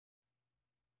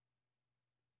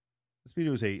This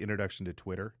video is a introduction to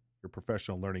Twitter, your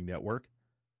professional learning network.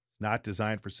 It's not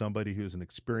designed for somebody who's an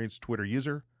experienced Twitter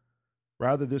user.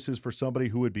 Rather, this is for somebody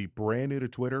who would be brand new to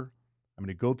Twitter. I'm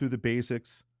going to go through the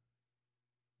basics,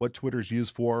 what Twitter's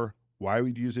used for, why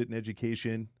we'd use it in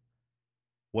education,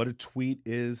 what a tweet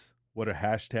is, what a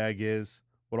hashtag is,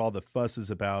 what all the fuss is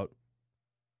about.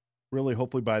 Really,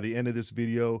 hopefully by the end of this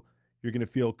video, you're going to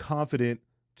feel confident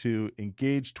to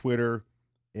engage Twitter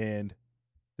and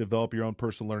develop your own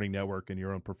personal learning network and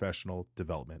your own professional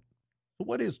development. So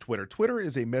what is Twitter? Twitter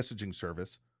is a messaging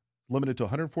service limited to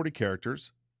 140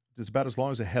 characters. It's about as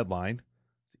long as a headline.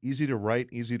 It's easy to write,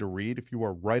 easy to read. If you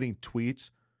are writing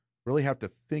tweets, really have to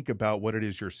think about what it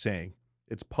is you're saying.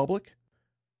 It's public.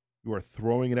 You are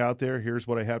throwing it out there. Here's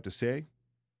what I have to say.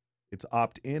 It's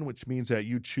opt-in, which means that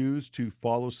you choose to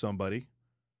follow somebody.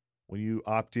 When you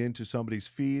opt into somebody's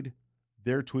feed,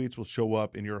 their tweets will show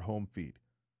up in your home feed.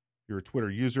 If you're a Twitter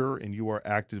user and you are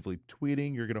actively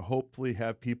tweeting, you're going to hopefully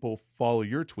have people follow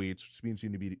your tweets, which means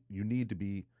you need to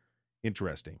be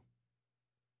interesting.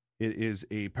 It is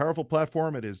a powerful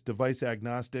platform. It is device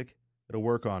agnostic. It'll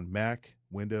work on Mac,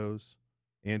 Windows,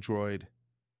 Android,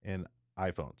 and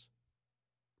iPhones.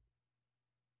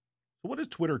 So what is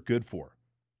Twitter good for?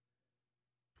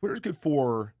 Twitter's good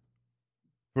for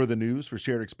the news, for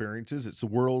shared experiences. It's the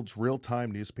world's real-time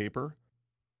newspaper.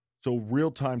 So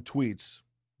real-time tweets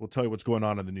will tell you what's going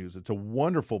on in the news. It's a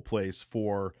wonderful place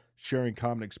for sharing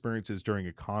common experiences during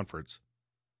a conference.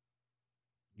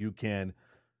 You can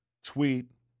tweet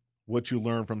what you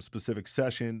learn from specific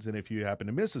sessions, and if you happen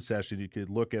to miss a session, you could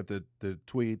look at the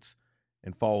tweets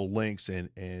and follow links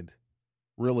and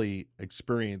really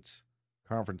experience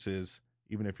conferences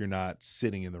even if you're not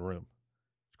sitting in the room.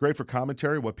 It's great for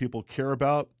commentary, what people care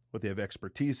about, what they have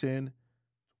expertise in.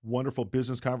 Wonderful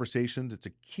business conversations. It's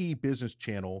a key business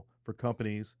channel for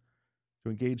companies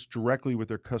to engage directly with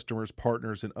their customers,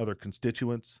 partners, and other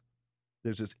constituents.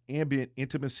 There's this ambient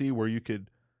intimacy where you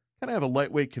could kind of have a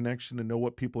lightweight connection and know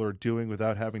what people are doing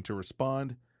without having to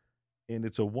respond. And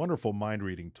it's a wonderful mind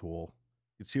reading tool.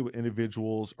 You can see what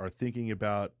individuals are thinking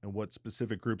about and what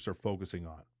specific groups are focusing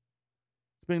on.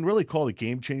 It's been really called a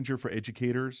game changer for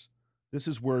educators. This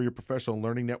is where your professional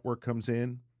learning network comes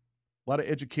in. A lot of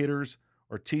educators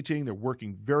are teaching, they're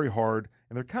working very hard,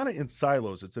 and they're kind of in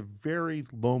silos. It's a very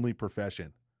lonely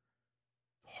profession.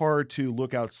 Hard to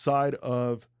look outside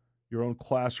of your own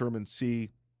classroom and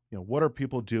see, what are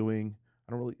people doing?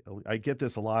 I get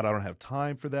this a lot. I don't have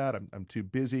time for that. I'm too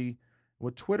busy.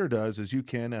 What Twitter does is you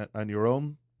can, on your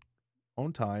own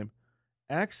time,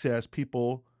 access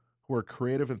people who are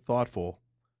creative and thoughtful.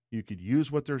 You could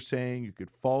use what they're saying. You could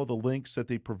follow the links that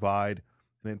they provide.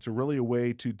 And it's really a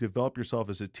way to develop yourself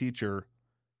as a teacher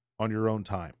on your own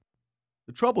time.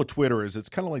 The trouble with Twitter is it's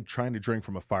kind of like trying to drink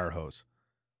from a fire hose.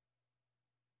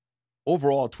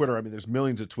 Overall, Twitter, there's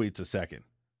millions of tweets a second.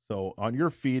 So on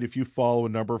your feed, if you follow a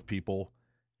number of people,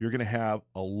 you're going to have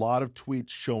a lot of tweets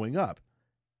showing up.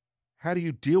 How do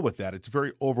you deal with that? It's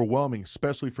very overwhelming,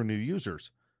 especially for new users.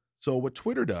 So what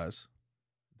Twitter does,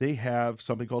 they have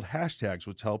something called hashtags,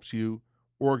 which helps you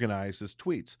organize these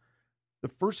tweets. The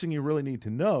first thing you really need to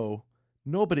know,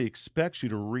 nobody expects you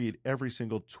to read every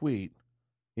single tweet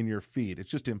in your feed. It's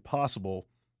just impossible.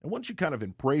 And once you kind of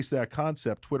embrace that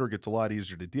concept, Twitter gets a lot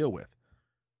easier to deal with.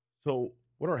 So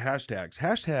what are hashtags?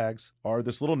 Hashtags are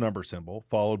this little number symbol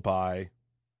followed by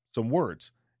some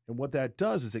words. And what that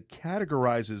does is it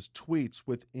categorizes tweets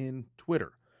within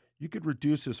Twitter. You could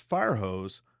reduce this fire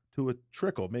hose to a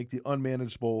trickle, make the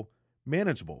unmanageable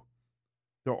manageable.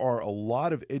 There are a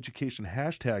lot of education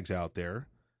hashtags out there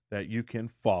that you can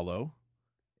follow.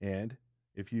 And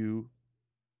if you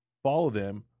follow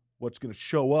them, what's going to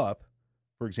show up,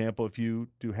 for example, if you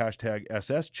do hashtag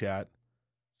SS chat,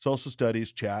 social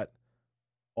studies chat,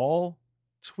 all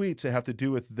tweets that have to do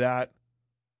with that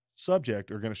subject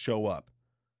are going to show up.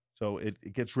 So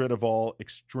it gets rid of all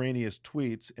extraneous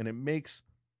tweets and it makes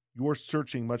your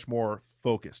searching much more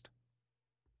focused.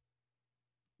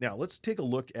 Now, let's take a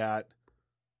look at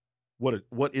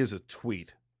what is a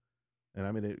tweet. And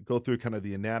I'm going to go through kind of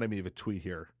the anatomy of a tweet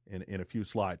here in a few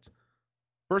slides.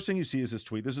 First thing you see is this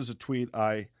tweet. This is a tweet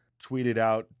I tweeted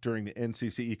out during the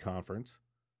NCCE conference.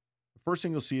 The first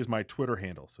thing you'll see is my Twitter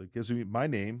handle. So it gives me my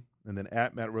name and then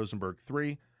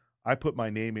 @MattRosenberg3. I put my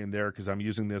name in there because I'm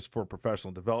using this for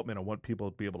professional development. I want people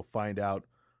to be able to find out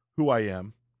who I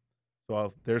am.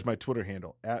 So there's my Twitter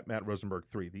handle,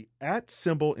 @MattRosenberg3. The @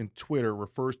 symbol in Twitter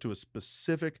refers to a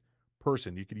specific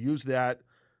person. You could use that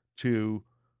to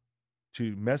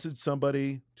message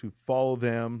somebody, to follow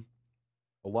them.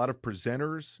 A lot of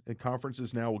presenters and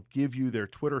conferences now will give you their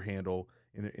Twitter handle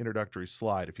in an introductory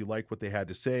slide. If you like what they had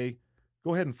to say,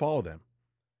 go ahead and follow them.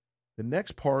 The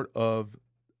next part of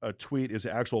a tweet is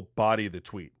the actual body of the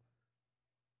tweet.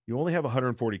 You only have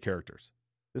 140 characters.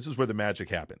 This is where the magic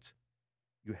happens.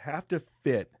 You have to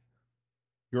fit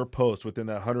your post within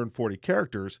that 140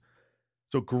 characters.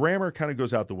 So grammar kind of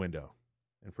goes out the window.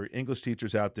 And for English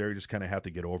teachers out there, you just kind of have to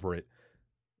get over it.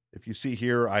 If you see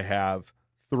here, I have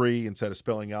 3 instead of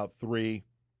spelling out 3.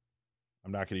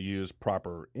 I'm not going to use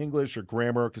proper English or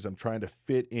grammar because I'm trying to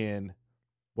fit in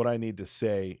what I need to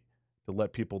say to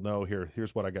let people know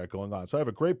here's what I got going on. So I have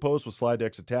a great post with slide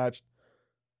decks attached,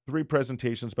 3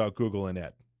 presentations about Google and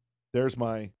Ed. There's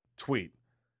my tweet.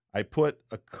 I put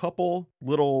a couple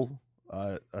little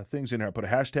things in here. I put a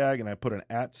hashtag and I put an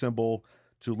 @ symbol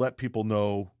to let people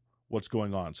know what's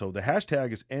going on. So the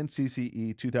hashtag is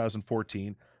NCCE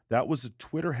 2014. That was the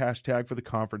Twitter hashtag for the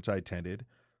conference I attended.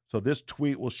 So this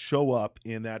tweet will show up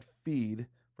in that feed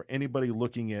for anybody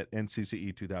looking at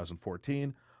NCCE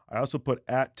 2014. I also put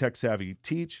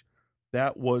 @TechSavvyTeach.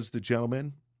 That was the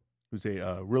gentleman who's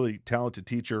a really talented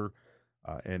teacher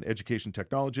and education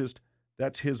technologist.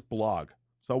 That's his blog.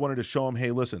 So I wanted to show him,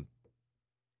 hey, listen,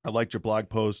 I liked your blog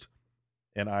post,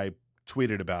 and I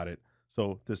tweeted about it.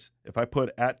 So if I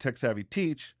put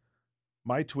 @TechSavvyTeach,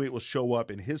 my tweet will show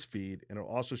up in his feed, and it'll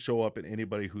also show up in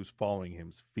anybody who's following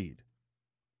his feed.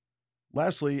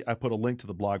 Lastly, I put a link to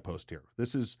the blog post here.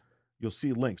 You'll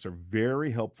see links are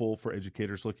very helpful for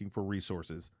educators looking for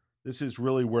resources. This is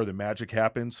really where the magic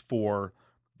happens for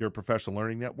your professional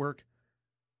learning network.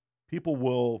 People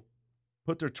will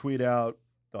put their tweet out,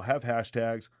 they'll have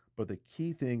hashtags, but the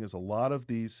key thing is a lot of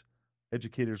these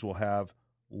educators will have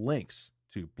links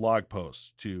to blog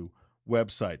posts, to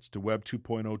websites, to Web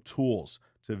 2.0 tools,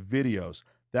 to videos.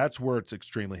 That's where it's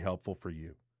extremely helpful for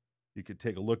you. You could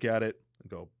take a look at it and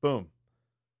go, boom,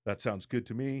 that sounds good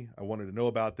to me. I wanted to know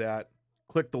about that.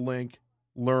 Click the link,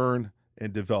 learn,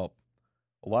 and develop.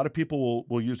 A lot of people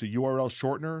will use a URL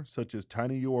shortener, such as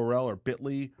TinyURL or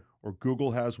Bitly, or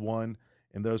Google has one,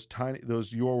 and those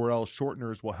URL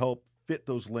shorteners will help fit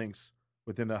those links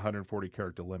within that 140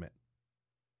 character limit.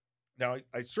 Now,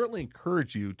 I certainly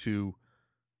encourage you to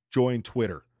join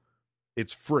Twitter.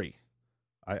 It's free.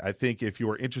 I think if you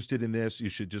are interested in this, you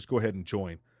should just go ahead and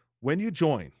join. When you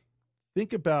join,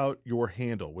 think about your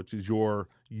handle, which is your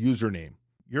username.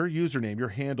 Your username, your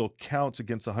handle counts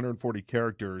against 140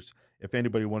 characters if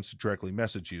anybody wants to directly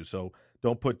message you. So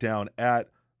don't put down @the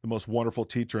most wonderful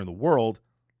teacher in the world.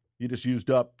 You just used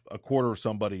up a quarter of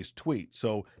somebody's tweet.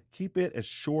 So keep it as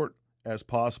short as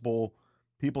possible.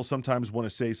 People sometimes want to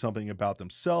say something about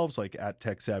themselves, like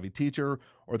 @TechSavvyTeacher,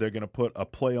 or they're going to put a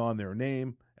play on their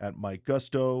name, @Mike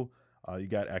Gusto. You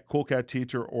got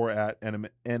 @CoolCatTeacher or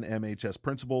 @NMHS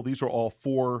Principal. These are all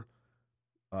 4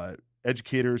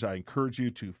 educators I encourage you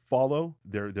to follow.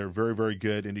 They're very, very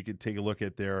good, and you can take a look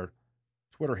at their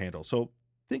Twitter handle. So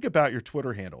think about your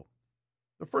Twitter handle.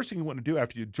 The first thing you want to do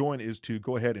after you join is to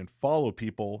go ahead and follow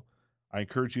people. I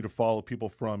encourage you to follow people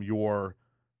from your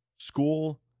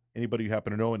school, anybody you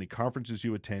happen to know, any conferences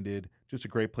you attended. Just a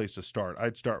great place to start.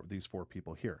 I'd start with these 4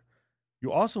 people here.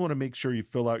 You also want to make sure you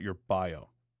fill out your bio.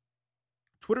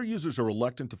 Twitter users are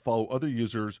reluctant to follow other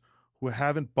users who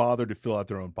haven't bothered to fill out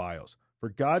their own bios. For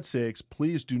God's sakes,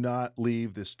 please do not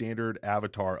leave the standard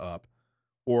avatar up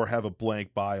or have a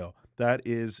blank bio. That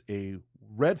is a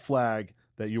red flag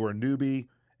that you are a newbie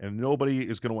and nobody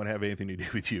is going to want to have anything to do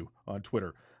with you on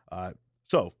Twitter.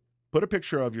 So put a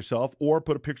picture of yourself or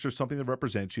put a picture of something that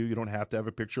represents you. You don't have to have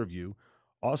a picture of you.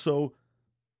 Also,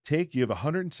 you have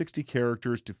 160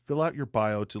 characters to fill out your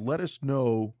bio to let us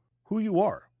know who you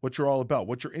are, what you're all about,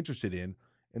 what you're interested in.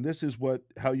 And this is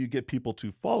how you get people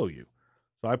to follow you.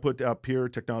 So I put up here,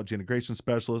 technology integration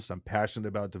specialist. I'm passionate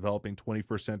about developing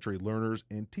 21st century learners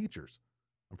and teachers.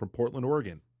 I'm from Portland,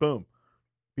 Oregon. Boom.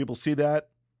 People see that.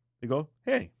 They go,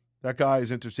 hey, that guy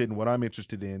is interested in what I'm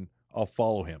interested in. I'll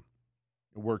follow him.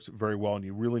 It works very well, and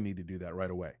you really need to do that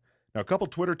right away. Now, a couple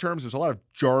Twitter terms. There's a lot of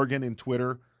jargon in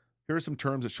Twitter. Here are some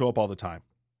terms that show up all the time.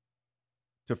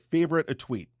 To favorite a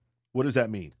tweet. What does that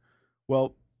mean?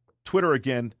 Well, Twitter,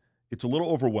 again, it's a little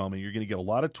overwhelming. You're going to get a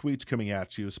lot of tweets coming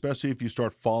at you, especially if you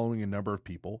start following a number of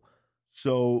people.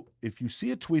 So if you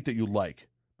see a tweet that you like,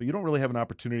 but you don't really have an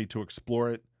opportunity to explore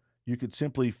it, you could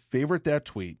simply favorite that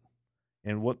tweet.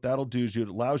 And what that'll do is it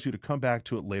allows you to come back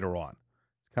to it later on.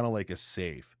 It's kind of like a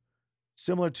save.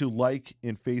 Similar to like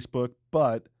in Facebook,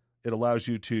 but it allows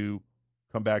you to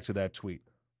come back to that tweet.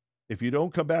 If you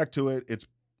don't come back to it, it's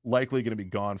likely going to be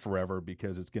gone forever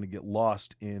because it's going to get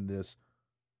lost in this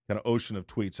kind of ocean of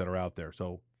tweets that are out there.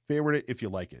 So favorite it if you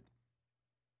like it.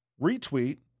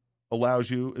 Retweet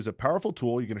is a powerful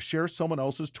tool. You're going to share someone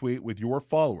else's tweet with your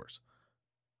followers.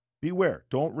 beware.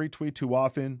 Don't retweet too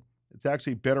often. It's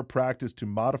actually better practice to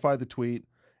modify the tweet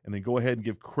and then go ahead and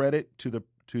give credit to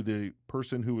the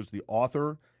person who was the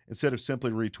author instead of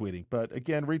simply retweeting. But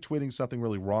again, retweeting is nothing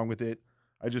really wrong with it.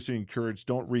 I just encourage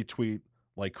don't retweet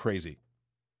like crazy.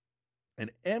 An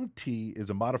MT is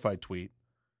a modified tweet.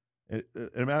 It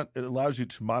allows you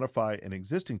to modify an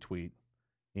existing tweet,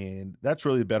 and that's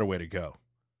really the better way to go.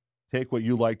 Take what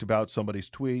you liked about somebody's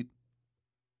tweet,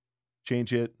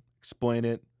 change it, explain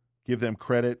it, give them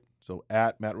credit. So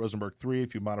at Matt Rosenberg 3,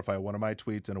 if you modify one of my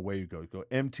tweets, and away you go. You go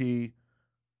MT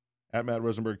at Matt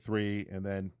Rosenberg 3, and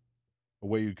then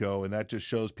away you go. And that just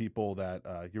shows people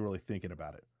that you're really thinking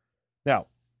about it. Now,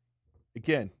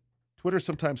 again, Twitter's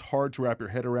sometimes hard to wrap your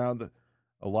head around.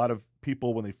 A lot of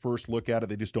people, when they first look at it,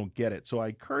 they just don't get it. So I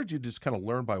encourage you to just kind of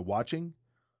learn by watching.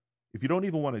 If you don't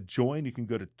even want to join, you can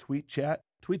go to TweetChat.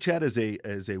 TweetChat is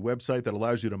a website that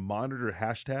allows you to monitor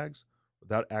hashtags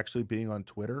without actually being on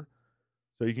Twitter.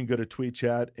 So you can go to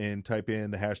TweetChat and type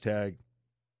in the hashtag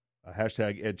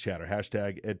EdChat or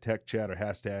hashtag EdTechChat or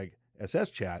hashtag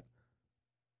SSChat.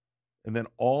 And then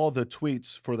all the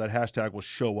tweets for that hashtag will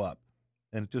show up.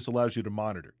 And it just allows you to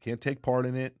monitor. Can't take part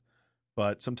in it,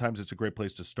 but sometimes it's a great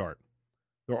place to start.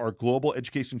 There are global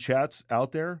education chats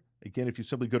out there. Again, if you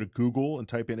simply go to Google and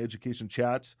type in education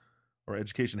chats or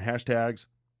education hashtags,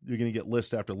 you're going to get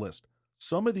list after list.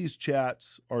 Some of these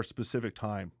chats are specific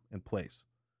time and place.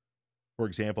 For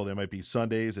example, there might be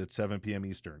Sundays at 7 p.m.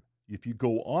 Eastern. If you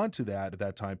go on to that at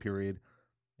that time period,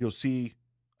 you'll see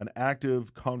an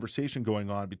active conversation going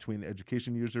on between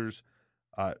education users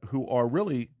who are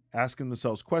really asking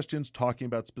themselves questions, talking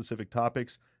about specific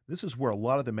topics. This is where a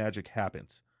lot of the magic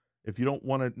happens. If you don't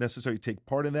want to necessarily take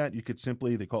part in that, you could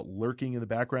simply, they call it lurking in the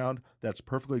background. That's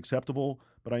perfectly acceptable,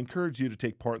 but I encourage you to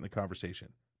take part in the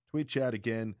conversation. TweetChat,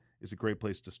 again, is a great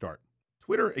place to start.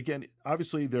 Twitter, again,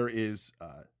 obviously there is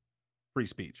free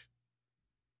speech,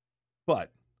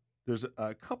 but there's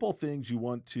a couple things you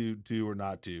want to do or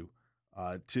not do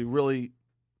to really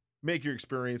make your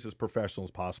experience as professional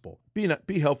as possible.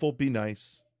 Be helpful, be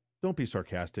nice. Don't be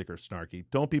sarcastic or snarky.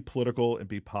 Don't be political, and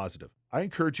be positive. I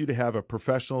encourage you to have a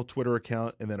professional Twitter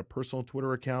account and then a personal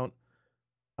Twitter account.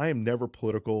 I am never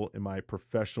political in my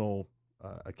professional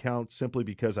account simply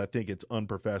because I think it's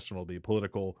unprofessional to be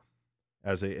political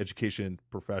as an education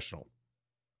professional,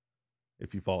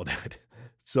 if you follow that.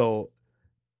 So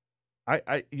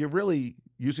you're really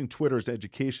using Twitter as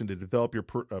education to develop your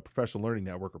professional learning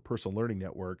network or personal learning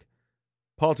network.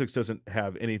 Politics doesn't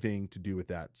have anything to do with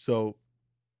that. So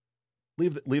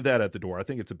leave that at the door. I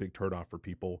think it's a big turnoff for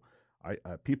people.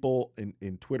 People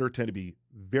in Twitter tend to be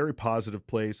very positive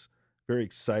place, very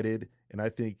excited, and I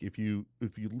think if you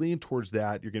lean towards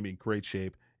that, you're going to be in great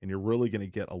shape, and you're really going to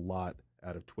get a lot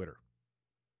out of Twitter.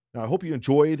 Now, I hope you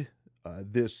enjoyed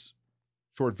this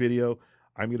short video.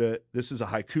 This is a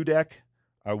haiku deck.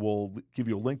 I will give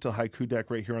you a link to the haiku deck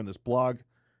right here on this blog.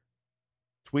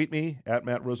 Tweet me at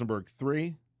Matt Rosenberg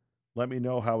 3. Let me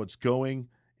know how it's going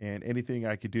and anything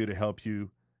I could do to help you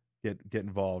get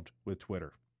involved with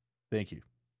Twitter. Thank you.